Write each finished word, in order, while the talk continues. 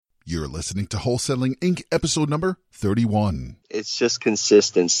You're listening to Wholesaling Inc. episode number 31. It's just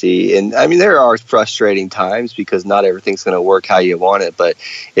consistency. And I mean, there are frustrating times because not everything's going to work how you want it. But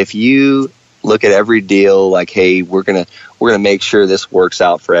if you look at every deal like, hey, we're going to make sure this works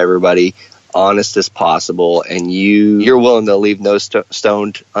out for everybody, honest as possible, and you're willing to leave no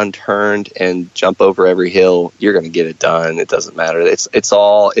stone unturned and jump over every hill, you're going to get it done. It doesn't matter. It's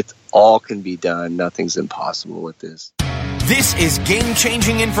all can be done. Nothing's impossible with this. This is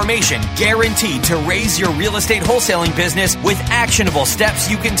game-changing information guaranteed to raise your real estate wholesaling business with actionable steps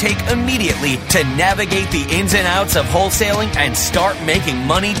you can take immediately to navigate the ins and outs of wholesaling and start making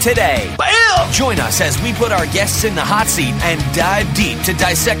money today. Bam! Join us as we put our guests in the hot seat and dive deep to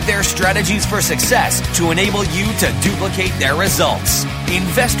dissect their strategies for success to enable you to duplicate their results.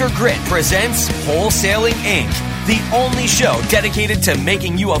 Investor Grit presents Wholesaling Inc., the only show dedicated to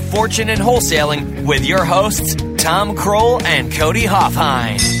making you a fortune in wholesaling with your hosts, Tom Kroll and Cody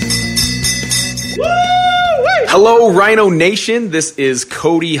Hoffine. Hello, Rhino Nation. This is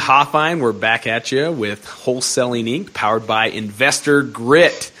Cody Hoffine. We're back at you with Wholesaling Inc., powered by Investor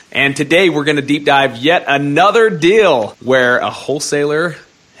Grit. And today we're going to deep dive yet another deal where a wholesaler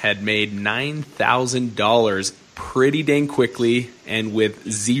had made $9,000 pretty dang quickly and with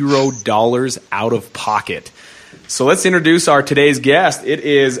 $0 out of pocket. So let's introduce our today's guest. It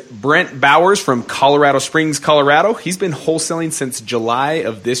is Brent Bowers from Colorado Springs, Colorado. He's been wholesaling since July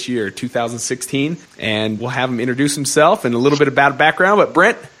of this year, 2016. And we'll have him introduce himself and a little bit about background. But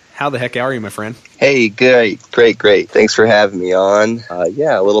Brent, how the heck are you, my friend? Hey, great. Thanks for having me on. A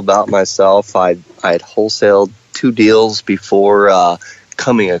little about myself. I had wholesaled 2 deals before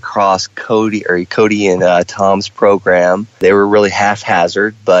coming across Cody and Tom's program. They were really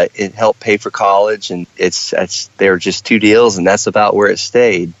haphazard, but it helped pay for college, and they were just 2 deals, and that's about where it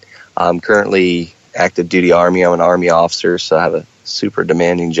stayed. I'm currently active duty Army. I'm an Army officer, so I have a super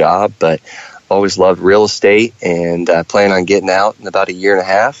demanding job, but always loved real estate, and I plan on getting out in about a year and a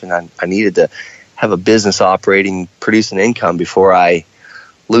half, and I needed to have a business operating, producing income before I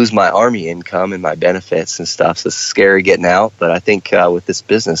lose my Army income and my benefits and stuff. So it's scary getting out, but I think with this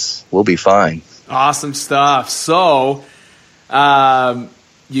business, we'll be fine. Awesome stuff. So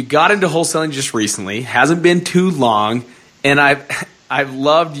you got into wholesaling just recently. Hasn't been too long, and I've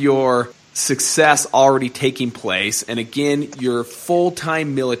loved your success already taking place. And again, you're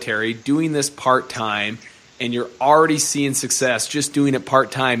full-time military, doing this part-time, and you're already seeing success just doing it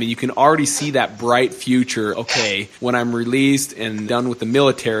part-time, and you can already see that bright future. Okay, when I'm released and done with the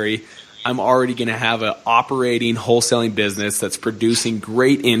military, I'm already going to have an operating wholesaling business that's producing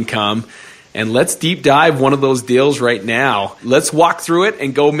great income. And let's deep dive one of those deals right now. Let's walk through it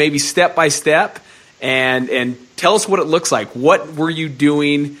and go maybe step by step and tell us what it looks like. What were you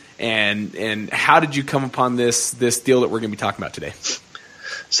doing, and how did you come upon this deal that we're going to be talking about today?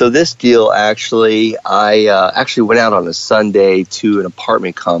 So this deal, I went out on a Sunday to an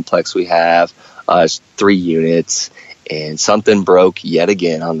apartment complex we have. It's 3 units, and something broke yet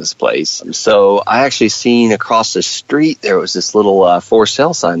again on this place. So I actually seen across the street there was this little for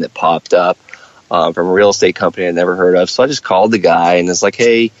sale sign that popped up from a real estate company I'd never heard of. So I just called the guy and it's like,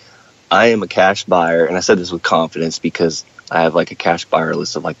 hey, I am a cash buyer. And I said this with confidence because I have like a cash buyer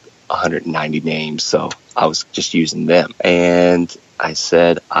list of like 190 names. So I was just using them. And I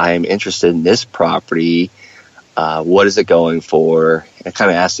said, I'm interested in this property. What is it going for? And I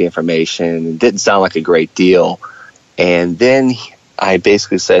kind of asked the information. It didn't sound like a great deal. And then I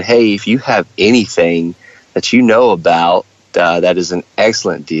basically said, hey, if you have anything that you know about that is an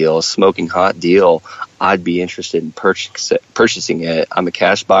excellent deal, a smoking hot deal, I'd be interested in purchasing it. I'm a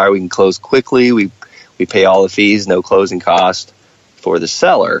cash buyer. We can close quickly. We pay all the fees, no closing cost for the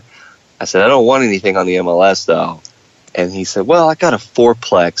seller. I said, I don't want anything on the MLS, though. And he said, well, I got a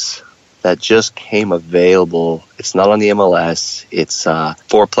 4-plex that just came available. It's not on the MLS. It's a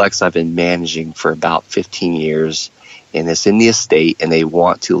 4-plex I've been managing for about 15 years, and it's in the estate, and they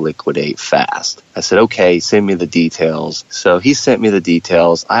want to liquidate fast. I said, okay, send me the details. So he sent me the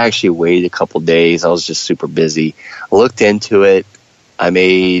details. I actually waited a couple days. I was just super busy. I looked into it. I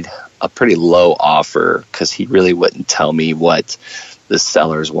made a pretty low offer because he really wouldn't tell me what the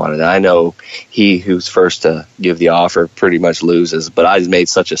sellers wanted. I know he who's first to give the offer pretty much loses, but I made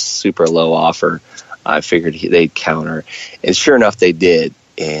such a super low offer. I figured they'd counter, and sure enough, they did.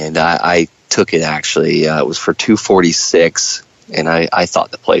 And I took it actually. It was for $246, and I thought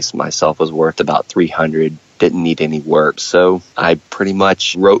the place myself was worth about $300. Didn't need any work. So I pretty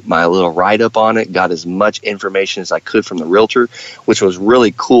much wrote my little write-up on it, got as much information as I could from the realtor, which was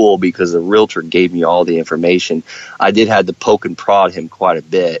really cool because the realtor gave me all the information. I did have to poke and prod him quite a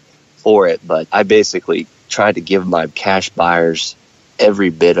bit for it, but I basically tried to give my cash buyers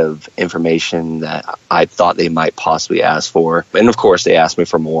every bit of information that I thought they might possibly ask for. And of course, they asked me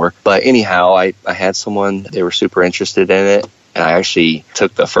for more. But anyhow, I had someone, they were super interested in it. And I actually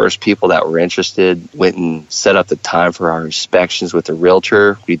took the first people that were interested, went and set up the time for our inspections with the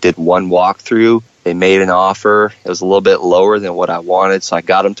realtor. We did one walkthrough. They made an offer. It was a little bit lower than what I wanted, so I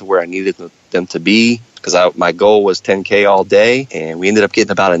got them to where I needed them to be, because my goal was $10K all day, and we ended up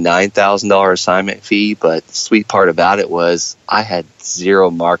getting about a $9,000 assignment fee. But the sweet part about it was I had zero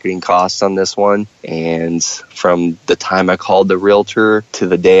marketing costs on this one, and from the time I called the realtor to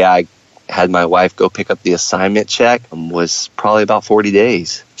the day I had my wife go pick up the assignment check was probably about 40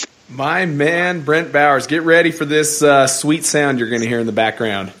 days. My man, Brent Bowers, get ready for this sweet sound you're going to hear in the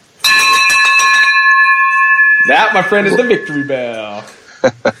background. That, my friend, is the victory bell.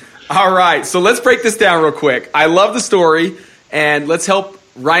 All right, so let's break this down real quick. I love the story, and let's help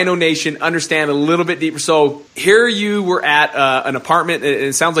Rhino Nation understand a little bit deeper. So here you were at an apartment.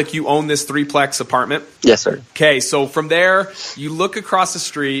 It sounds like you own this 3-plex apartment. Yes, sir. Okay, so from there, you look across the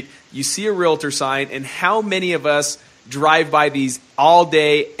street, you see a realtor sign, and how many of us drive by these all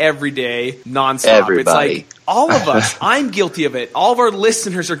day, every day, nonstop? Everybody. It's like all of us. I'm guilty of it. All of our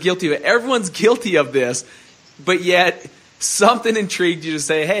listeners are guilty of it. Everyone's guilty of this. But yet, something intrigued you to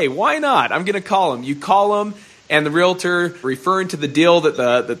say, hey, why not? I'm going to call him. You call him, and the realtor referring to the deal that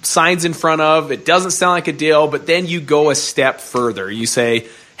the sign's in front of, it doesn't sound like a deal, but then you go a step further. You say,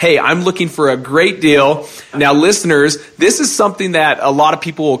 hey, I'm looking for a great deal. Now, listeners, this is something that a lot of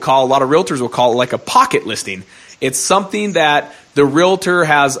people will call, a lot of realtors will call it like a pocket listing. It's something that the realtor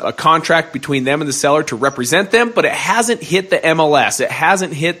has a contract between them and the seller to represent them, but it hasn't hit the MLS. It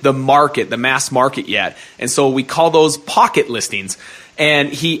hasn't hit the market, the mass market yet. And so we call those pocket listings. And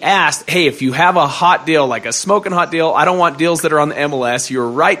he asked, hey, if you have a hot deal, like a smoking hot deal, I don't want deals that are on the MLS. You're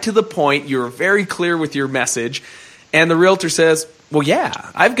right to the point. You're very clear with your message. And the realtor says, well, yeah,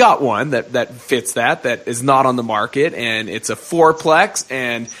 I've got one that fits that is not on the market, and it's a 4-plex,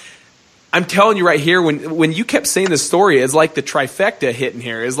 and I'm telling you right here, when you kept saying this story, it's like the trifecta hitting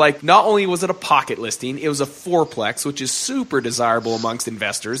here. It's like not only was it a pocket listing, it was a 4-plex, which is super desirable amongst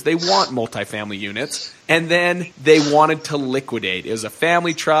investors. They want multifamily units. And then they wanted to liquidate. It was a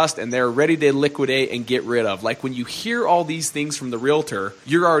family trust, and they're ready to liquidate and get rid of. Like when you hear all these things from the realtor,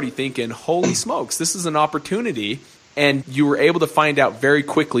 you're already thinking, holy smokes, this is an opportunity. And you were able to find out very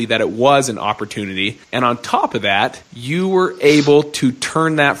quickly that it was an opportunity. And on top of that, you were able to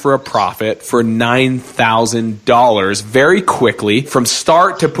turn that for a profit for $9,000 very quickly. From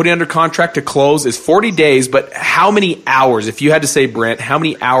start to putting under contract to close is 40 days. But how many hours, if you had to say, Brent, how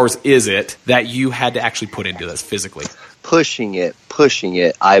many hours is it that you had to actually put into this physically? Pushing it,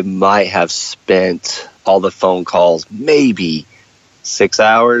 I might have spent all the phone calls, maybe 6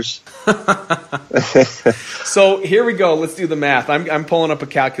 hours. So here we go. Let's do the math. I'm pulling up a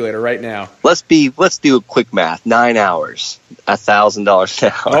calculator right now. Let's do a quick math. 9 hours, $1,000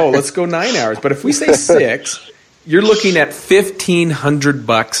 an hour. Oh, let's go 9 hours. But if we say 6, you're looking at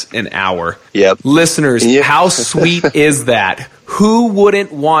 $1,500 an hour. Yep. Listeners, how sweet is that? Who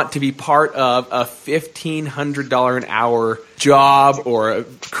wouldn't want to be part of a $1,500 an hour job or a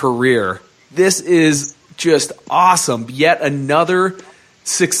career? This is just awesome. Yet another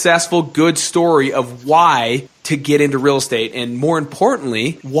successful, good story of why to get into real estate, and more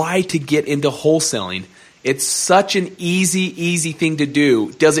importantly, why to get into wholesaling. It's such an easy thing to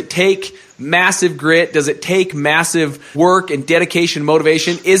do. Does it take massive grit? Does it take massive work and dedication,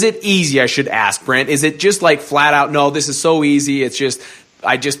 motivation? Is it easy, I should ask, Brent? Is it just like flat out, no, this is so easy, it's just,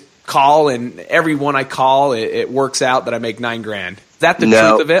 I just call, and every one I call, it works out that I make $9,000. Is that the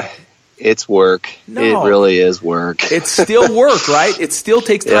truth of it? It's work. No. It really is work. It's still work, right? It still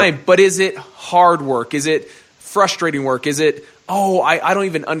takes time. Yep. But is it hard work? Is it frustrating work? Is it, I don't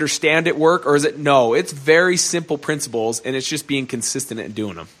even understand it work? Or is it, no, it's very simple principles, and it's just being consistent and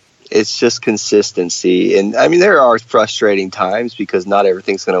doing them. It's just consistency. And I mean, there are frustrating times because not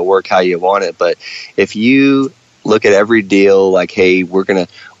everything's going to work how you want it. But if you look at every deal like, hey, we're going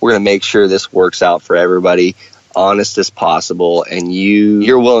to make sure this works out for everybody, honest as possible, and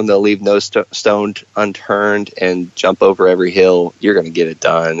you're willing to leave no stone unturned and jump over every hill, you're going to get it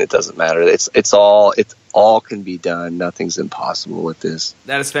done. It doesn't matter. It's all can be done. Nothing's impossible with this.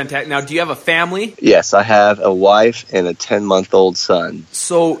 That is fantastic. Now, do you have a family? Yes, I have a wife and a 10-month-old son.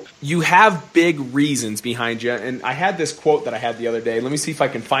 So you have big reasons behind you. And I had this quote that I had the other day. Let me see if I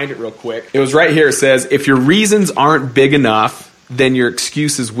can find it real quick. It was right here. It says, if your reasons aren't big enough, then your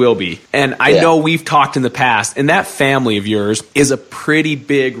excuses will be. And I know we've talked in the past, and that family of yours is a pretty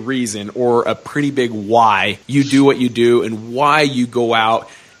big reason or a pretty big why you do what you do and why you go out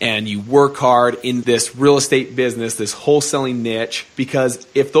and you work hard in this real estate business, this wholesaling niche, because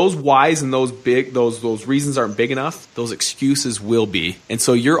if those whys and those reasons aren't big enough, those excuses will be. And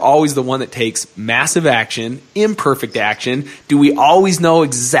so you're always the one that takes massive action, imperfect action. Do we always know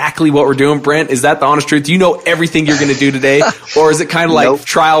exactly what we're doing, Brent? Is that the honest truth? Do you know everything you're going to do today? Or is it kind of like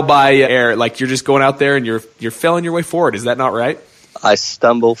trial by error? Like you're just going out there and you're feeling your way forward. Is that not right? I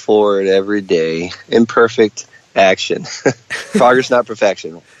stumble forward every day. Imperfect action. Progress, not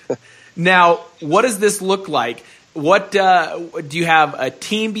perfection. Now, what does this look like? What do you have a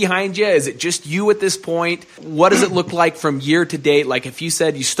team behind you? Is it just you at this point? What does it look like from year to date? Like if you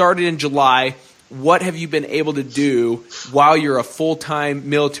said you started in July, what have you been able to do while you're a full-time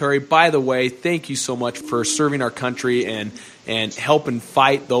military? By the way, thank you so much for serving our country and helping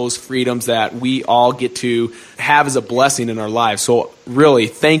fight those freedoms that we all get to have as a blessing in our lives. So really,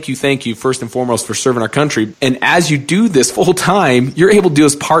 thank you first and foremost for serving our country. And as you do this full-time, you're able to do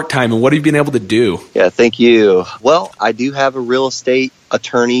this part-time. And what have you been able to do? Yeah, thank you. Well, I do have a real estate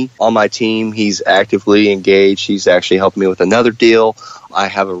attorney on my team. He's actively engaged. He's actually helping me with another deal. I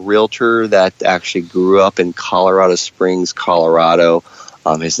have a realtor that actually grew up in Colorado Springs, Colorado.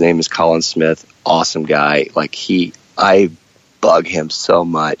 His name is Colin Smith. Awesome guy. I bug him so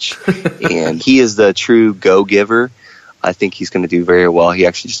much. And he is the true go-giver. I think he's going to do very well. He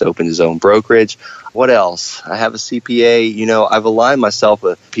actually just opened his own brokerage. What else? I have a CPA. I've aligned myself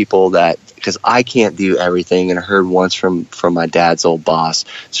with people because I can't do everything. And I heard once from my dad's old boss,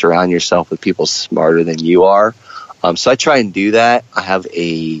 surround yourself with people smarter than you are. So I try and do that. I have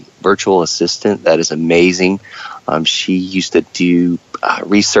a virtual assistant that is amazing. She used to do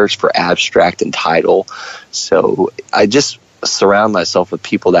research for abstract and title. So I just surround myself with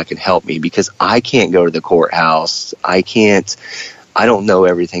people that can help me because I can't go to the courthouse. I don't know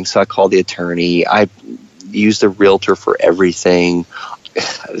everything. So I call the attorney. I use the realtor for everything.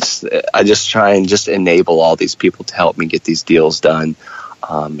 I just try and just enable all these people to help me get these deals done.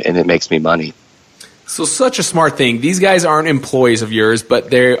 And it makes me money. So such a smart thing. These guys aren't employees of yours, but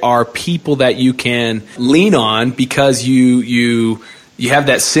they are people that you can lean on because you have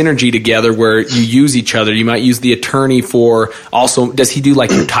that synergy together where you use each other. You might use the attorney for also, does he do like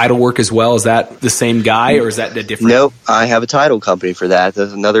your title work as well? Is that the same guy or is that a different? Nope. I have a title company for that.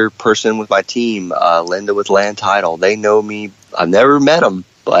 There's another person with my team, Linda with Land Title. They know me. I've never met them,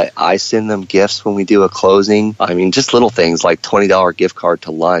 but I send them gifts when we do a closing. I mean, just little things like $20 gift card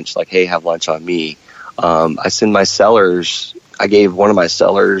to lunch, like, hey, have lunch on me. I send my sellers, I gave one of my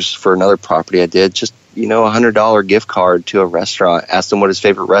sellers for another property I did just, $100 gift card to a restaurant, asked him what his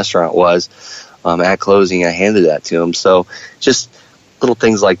favorite restaurant was. At closing, I handed that to him. So just little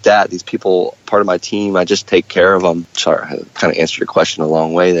things like that. These people, part of my team, I just take care of them. Sorry, I kind of answered your question a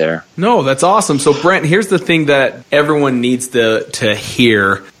long way there. No, that's awesome. So Brent, here's the thing that everyone needs to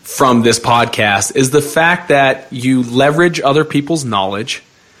hear from this podcast is the fact that you leverage other people's knowledge.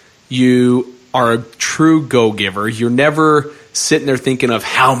 You are a true go-giver. You're never sitting there thinking of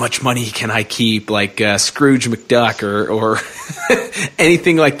how much money can I keep, like Scrooge McDuck or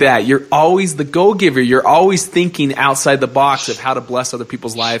anything like that. You're always the go-giver. You're always thinking outside the box of how to bless other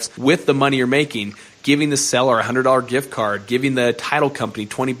people's lives with the money you're making. Giving the seller a $100 gift card, giving the title company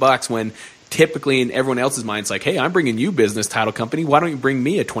 $20 when typically in everyone else's mind, it's like, hey, I'm bringing you business, title company. Why don't you bring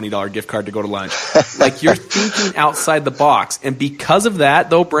me a $20 gift card to go to lunch? Like you're thinking outside the box. And because of that,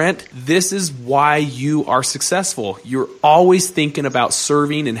 though, Brent, this is why you are successful. You're always thinking about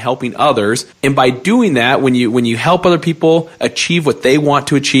serving and helping others. And by doing that, when you help other people achieve what they want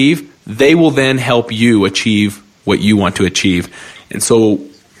to achieve, they will then help you achieve what you want to achieve. And so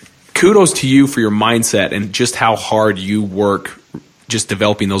kudos to you for your mindset and just how hard you work just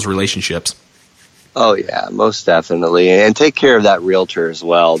developing those relationships. Oh, yeah, most definitely. And take care of that realtor as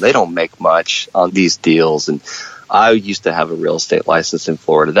well. They don't make much on these deals. And I used to have a real estate license in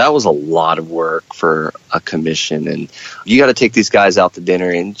Florida. That was a lot of work for a commission. And you got to take these guys out to dinner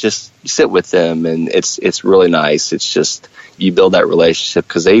and just sit with them. And it's really nice. It's just you build that relationship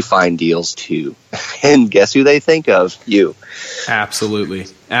because they find deals too. And guess who they think of? You. Absolutely.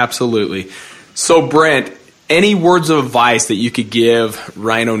 Absolutely. So, Brent, any words of advice that you could give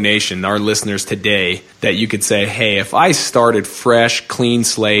Rhino Nation, our listeners today, that you could say, hey, if I started fresh, clean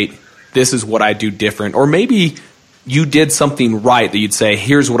slate, this is what I'd do different? Or maybe you did something right that you'd say,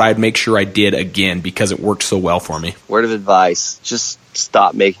 here's what I'd make sure I did again because it worked so well for me. Word of advice, just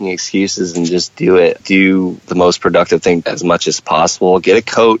stop making excuses and just do it. Do the most productive thing as much as possible. Get a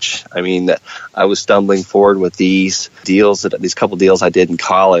coach. I mean, I was stumbling forward with these couple deals I did in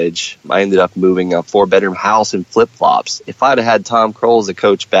college. I ended up moving a 4-bedroom house in flip-flops. If I'd have had Tom Kroll as a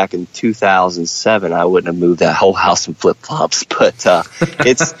coach back in 2007, I wouldn't have moved that whole house in flip-flops. But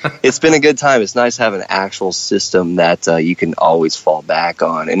it's been a good time. It's nice having an actual system that you can always fall back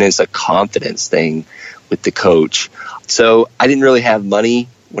on. And it's a confidence thing with the coach. So I didn't really have money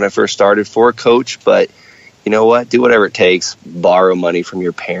when I first started for a coach, but you know what? Do whatever it takes. Borrow money from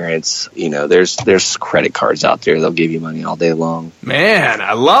your parents. You know, there's credit cards out there. They'll give you money all day long. Man,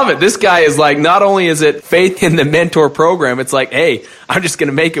 I love it. This guy is like, not only is it faith in the mentor program, it's like, hey, I'm just going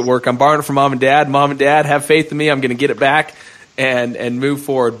to make it work. I'm borrowing it from mom and dad. Mom and dad, have faith in me. I'm going to get it back and move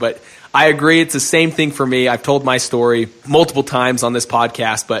forward. But I agree. It's the same thing for me. I've told my story multiple times on this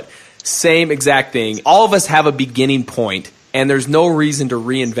podcast, but same exact thing. All of us have a beginning point, and there's no reason to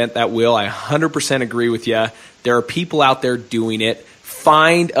reinvent that wheel. I 100% agree with you. There are people out there doing it.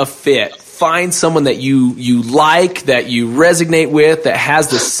 Find a fit. Find someone that you like, that you resonate with, that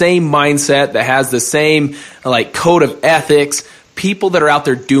has the same mindset, that has the same code of ethics. People that are out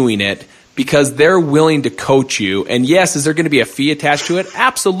there doing it because they're willing to coach you. And yes, is there going to be a fee attached to it?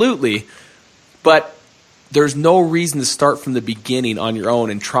 Absolutely. But there's no reason to start from the beginning on your own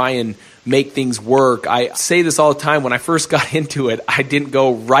and try and make things work. I say this all the time. When I first got into it, I didn't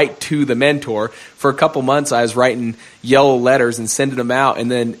go right to the mentor. For a couple months, I was writing yellow letters and sending them out, and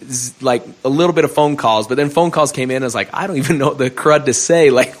then like a little bit of phone calls. But then phone calls came in. I was like, I don't even know the crud to say.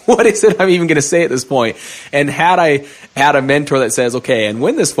 Like, what is it I'm even going to say at this point? And had I had a mentor that says, okay, and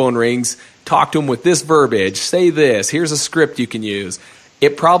when this phone rings, talk to him with this verbiage, say this, here's a script you can use.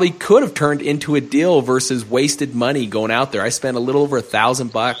 It probably could have turned into a deal versus wasted money going out there. I spent a little over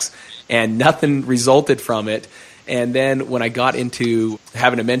 $1,000 and nothing resulted from it. And then when I got into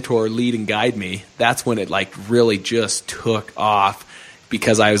having a mentor lead and guide me, that's when it really just took off,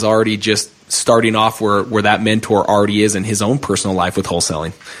 because I was already just starting off where that mentor already is in his own personal life with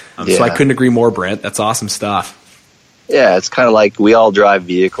wholesaling. So I couldn't agree more, Brent. That's awesome stuff. Yeah, it's kind of like we all drive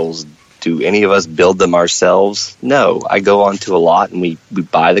vehicles. Do any of us build them ourselves? No. I go onto a lot and we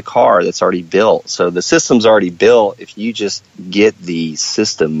buy the car that's already built. So the system's already built. If you just get the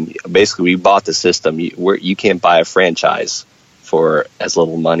system, basically we bought the system. You can't buy a franchise for as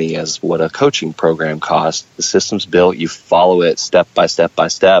little money as what a coaching program costs. The system's built. You follow it step by step by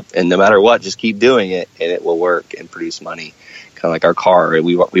step. And no matter what, just keep doing it and it will work and produce money. Kind of like our car.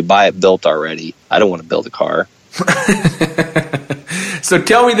 We buy it built already. I don't want to build a car. So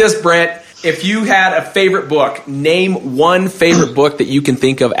tell me this, Brent. If you had a favorite book, name one favorite book that you can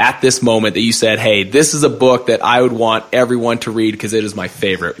think of at this moment that you said, hey, this is a book that I would want everyone to read because it is my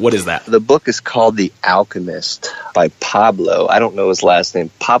favorite. What is that? The book is called The Alchemist by Pablo. I don't know his last name.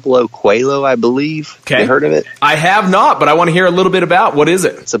 Pablo Coelho, I believe. Okay. Have you heard of it? I have not, but I want to hear a little bit about what is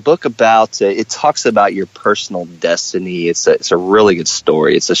it? It's a book about, it talks about your personal destiny. It's a really good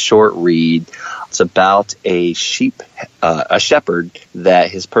story. It's a short read. It's about a shepherd that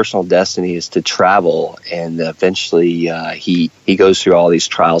his personal destiny is to travel, and eventually he goes through all these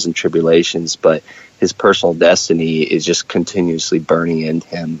trials and tribulations, but his personal destiny is just continuously burning into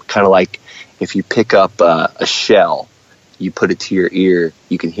him. Kind of like if you pick up a shell, you put it to your ear,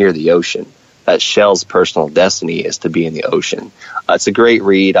 you can hear the ocean. That shell's personal destiny is to be in the ocean. It's a great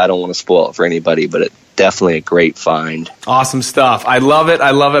read. I don't want to spoil it for anybody, but it's definitely a great find. Awesome stuff. I love it.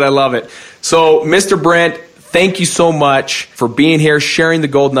 I love it. I love it. So, Mr. Brent, thank you so much for being here, sharing the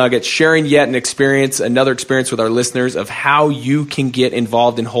gold nuggets, sharing yet another experience with our listeners of how you can get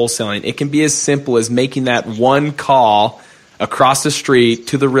involved in wholesaling. It can be as simple as making that one call across the street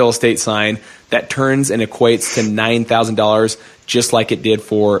to the real estate sign that turns and equates to $9,000, just like it did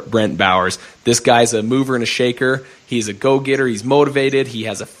for Brent Bowers. This guy's a mover and a shaker. He's a go-getter. He's motivated. He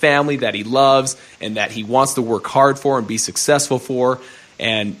has a family that he loves and that he wants to work hard for and be successful for.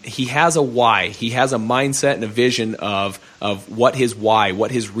 And he has a why. He has a mindset and a vision of what his why,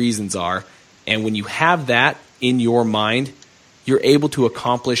 what his reasons are. And when you have that in your mind, you're able to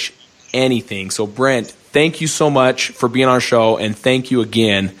accomplish anything. So, Brent, thank you so much for being on our show, and thank you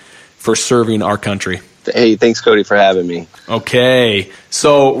again for serving our country. Hey, thanks, Cody, for having me. Okay.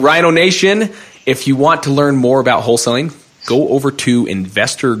 So, Rhino Nation, if you want to learn more about wholesaling, go over to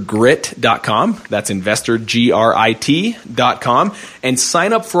investorgrit.com. That's investorgrit.com, and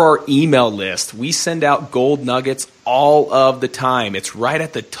sign up for our email list. We send out gold nuggets all of the time. It's right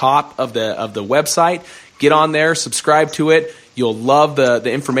at the top of the website. Get on there, subscribe to it. You'll love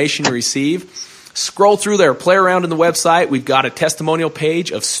the information you receive. Scroll through there, play around in the website. We've got a testimonial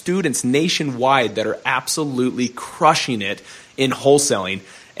page of students nationwide that are absolutely crushing it in wholesaling.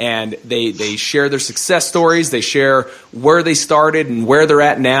 And they share their success stories. They share where they started and where they're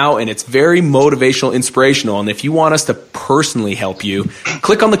at now. And it's very motivational, inspirational. And if you want us to personally help you,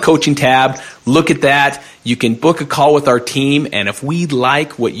 click on the coaching tab. Look at that. You can book a call with our team. And if we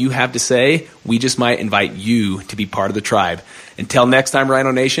like what you have to say, we just might invite you to be part of the tribe. Until next time,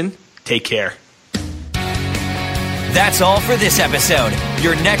 Rhino Nation, take care. That's all for this episode.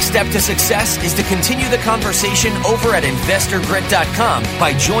 Your next step to success is to continue the conversation over at InvestorGrit.com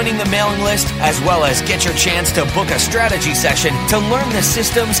by joining the mailing list, as well as get your chance to book a strategy session to learn the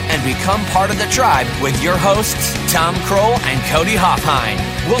systems and become part of the tribe with your hosts, Tom Kroll and Cody Hofhine.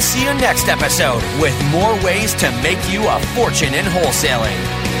 We'll see you next episode with more ways to make you a fortune in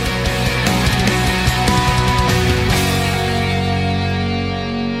wholesaling.